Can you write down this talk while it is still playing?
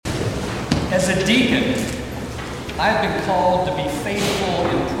As a deacon, I have been called to be faithful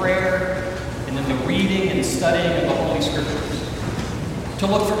in prayer and in the reading and studying of the Holy Scriptures, to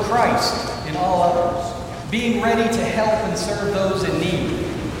look for Christ in all others, being ready to help and serve those in need,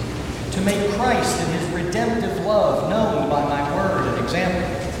 to make Christ and his redemptive love known by my word and example,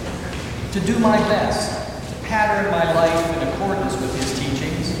 to do my best to pattern my life in accordance with his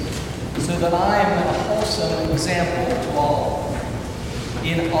teachings, so that I am a wholesome example to all.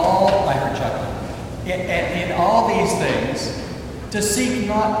 In all these things, to seek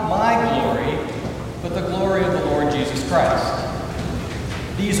not my glory, but the glory of the Lord Jesus Christ.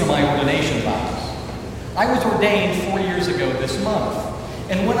 These are my ordination vows. I was ordained 4 years ago this month,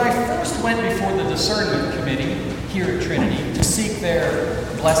 and when I first went before the discernment committee here at Trinity to seek their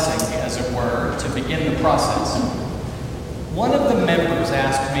blessing, as it were, to begin the process, one of the members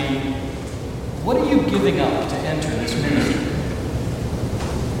asked me, "What are you giving up to enter this ministry?"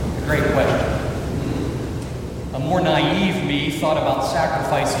 A great question. A more naive me thought about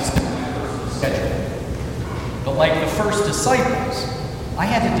sacrifices to my personal schedule. But like the first disciples, I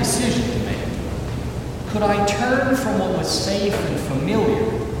had a decision to make. Could I turn from what was safe and familiar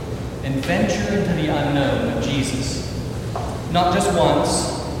and venture into the unknown of Jesus? Not just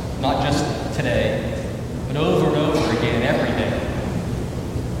once, not just today, but over and over again every day.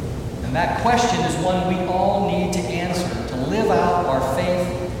 And that question is one we all need to answer to live out our faith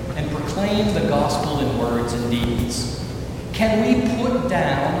and proclaim the gospel in words and deeds. Can we put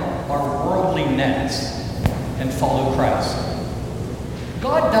down our worldly nets and follow Christ?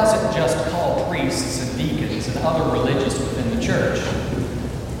 God doesn't just call priests and deacons and other religious within the church.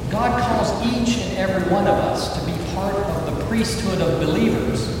 God calls each and every one of us to be part of the priesthood of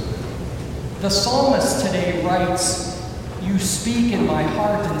believers. The psalmist today writes, "You speak in my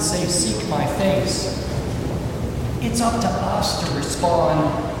heart and say, 'Seek my face.'" It's up to us to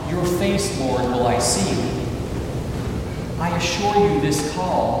respond, "Your face, Lord, will I see." I assure you this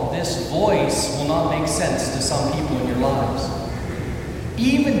call, this voice will not make sense to some people in your lives.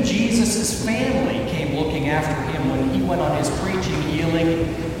 Even Jesus' family came looking after him when he went on his preaching,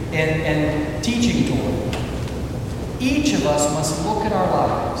 healing, and teaching tour. Each of us must look at our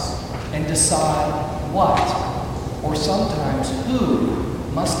lives and decide what, or sometimes who,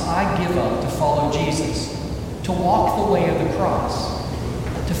 must I give up to follow Jesus, to walk the way of the cross,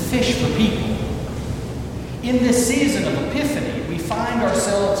 to fish for people. In this season of Epiphany, we find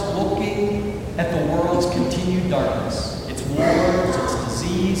ourselves looking at the world's continued darkness, its wars, its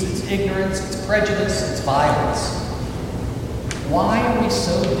disease, its ignorance, its prejudice, its violence. Why are we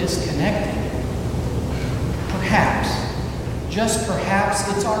so disconnected? Perhaps, just perhaps,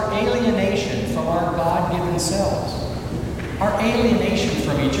 it's our alienation from our God-given selves, our alienation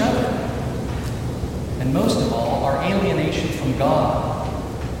from each other, and most of all, our alienation from God.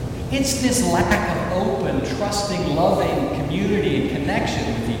 It's this lack of open, trusting, loving community and connection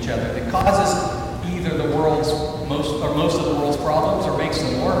with each other that causes either most of the world's problems or makes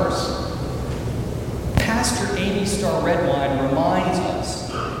them worse. Pastor Amy Starr Redwine reminds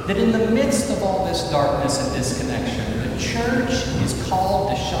us that in the midst of all this darkness and disconnection, the church is called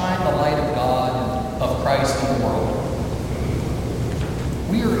to shine the light of God and of Christ in the world.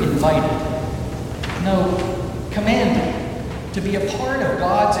 We are invited, no, commanded, to be a part of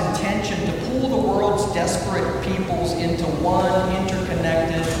God's intention to pull the world's desperate peoples into one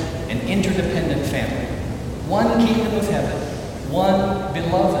interconnected and interdependent family, one kingdom of heaven, one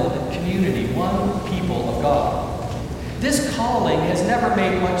beloved community, one people of God. This calling has never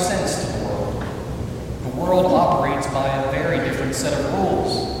made much sense to the world. The world operates by a very different set of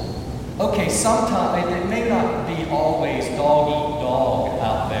rules. Okay, sometimes it may not be always dog eat dog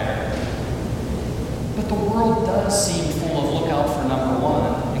out there, but the world does seem full of look out for number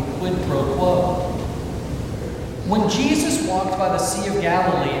one and quid pro quo. When Jesus walked by the Sea of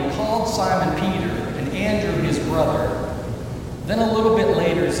Galilee and called Simon Peter and Andrew his brother, then a little bit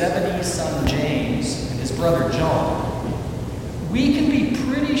later Zebedee's son James and his brother John, we can be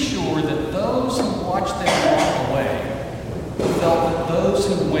pretty sure that those who watched them walk away felt that those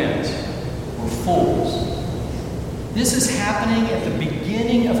who went were fools. This is happening at the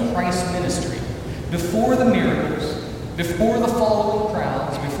beginning of Christ's ministry, before the miracles, before the following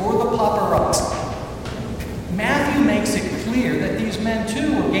crowds, before the paparazzi. Matthew makes it clear that these men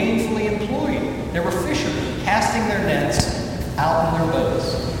too were gainfully employed. They were fishermen, casting their nets out in their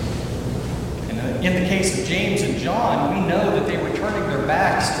boats. And in the case of James and John, we know that they were turning their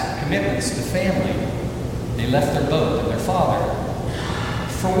backs to commitments to family. They left their boat and their father.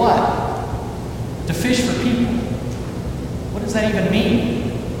 For what? To fish for people. What does that even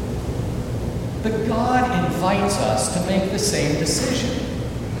mean? But God invites us to make the same decision,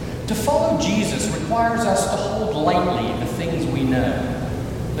 To follow Jesus requires us to hold lightly the things we know,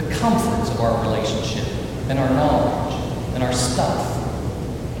 the comforts of our relationship and our knowledge and our stuff,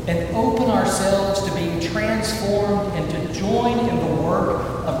 and open ourselves to being transformed and to join in the work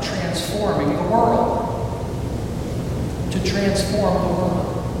of transforming the world. To transform the world.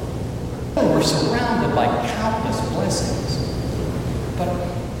 We're surrounded by countless blessings, but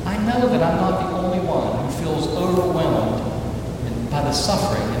I know that I'm not the only one who feels overwhelmed by the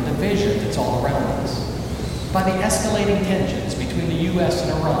suffering and division that's all around us, by the escalating tensions between the U.S.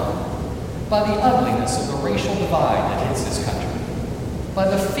 and Iran, by the ugliness of the racial divide that hits this country, by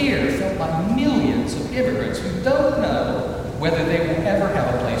the fear felt by millions of immigrants who don't know whether they will ever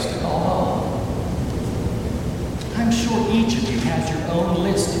have a place to call home. I'm sure each of you has your own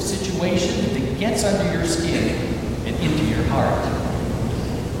list of situations that gets under your skin and into your heart.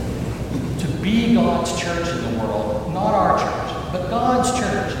 To be God's church in the world, not our church, but God's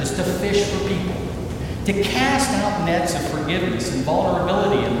church, is to fish for people, to cast out nets of forgiveness and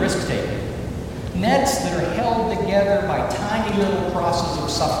vulnerability and risk-taking, nets that are held together by tiny little crosses of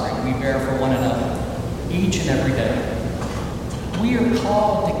suffering we bear for one another, each and every day. We are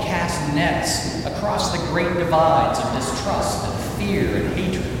called to cast nets across the great divides of distrust and fear and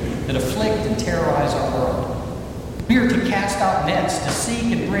hatred that afflict and terrorize our world. We are to cast out nets to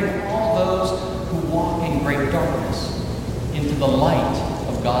seek and bring all those who walk in great darkness into the light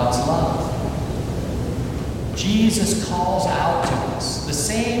of God's love. Jesus calls out to us, the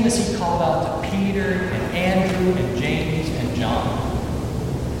same as he called out to Peter and Andrew and James and John.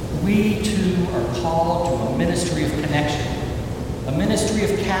 We too are called to a ministry of connection, a ministry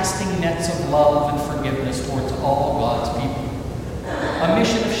of casting nets of love and forgiveness towards all God's people, a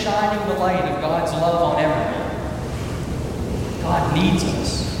mission of shining the light of God's love on everyone. God needs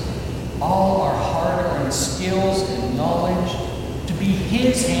us, all our hard-earned skills and knowledge, to be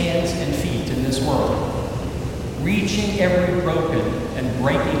his hands and feet in this world, reaching every broken and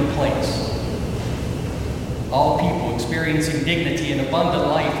breaking place. All people experiencing dignity and abundant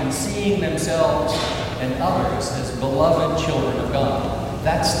life and seeing themselves and others as beloved children of God.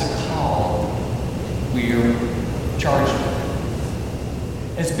 That's the call we're charged with.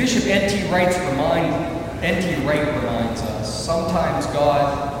 As Bishop N.T. Wright reminds us, sometimes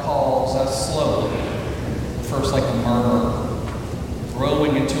God calls us slowly, first like a murmur,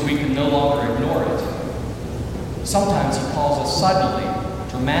 growing until we can no longer ignore it. Sometimes he calls us suddenly,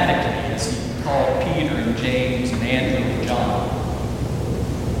 dramatically, as he called Peter and James and Andrew and John.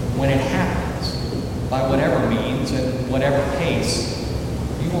 When it happens, by whatever means and whatever pace,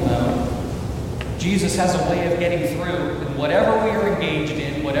 you will know. Jesus has a way of getting through, and whatever we are engaged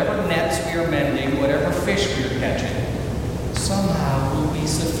in, whatever nets we are mending, whatever fish we are catching, somehow we'll be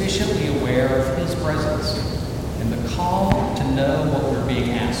sufficiently aware of his presence and the call to know what we're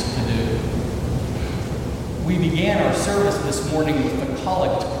being asked to do. We began our service this morning with the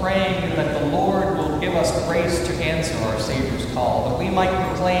collect, praying that the Lord will give us grace to answer our Savior's call, that we might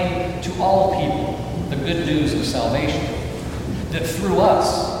proclaim to all people the good news of salvation, that through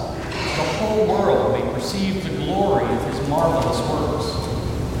us, the whole world may perceive the glory of his marvelous works.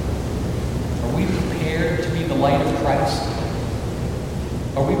 Are we prepared to be the light of Christ?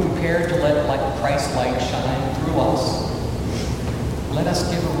 Are we prepared to let Christ's light shine through us? Let us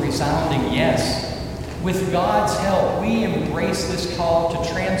give a resounding yes. With God's help, we embrace this call to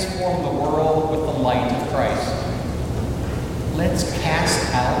transform the world with the light of Christ. Let's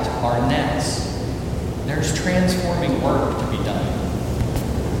cast out our nets. There's transforming work to be done.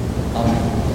 Amen.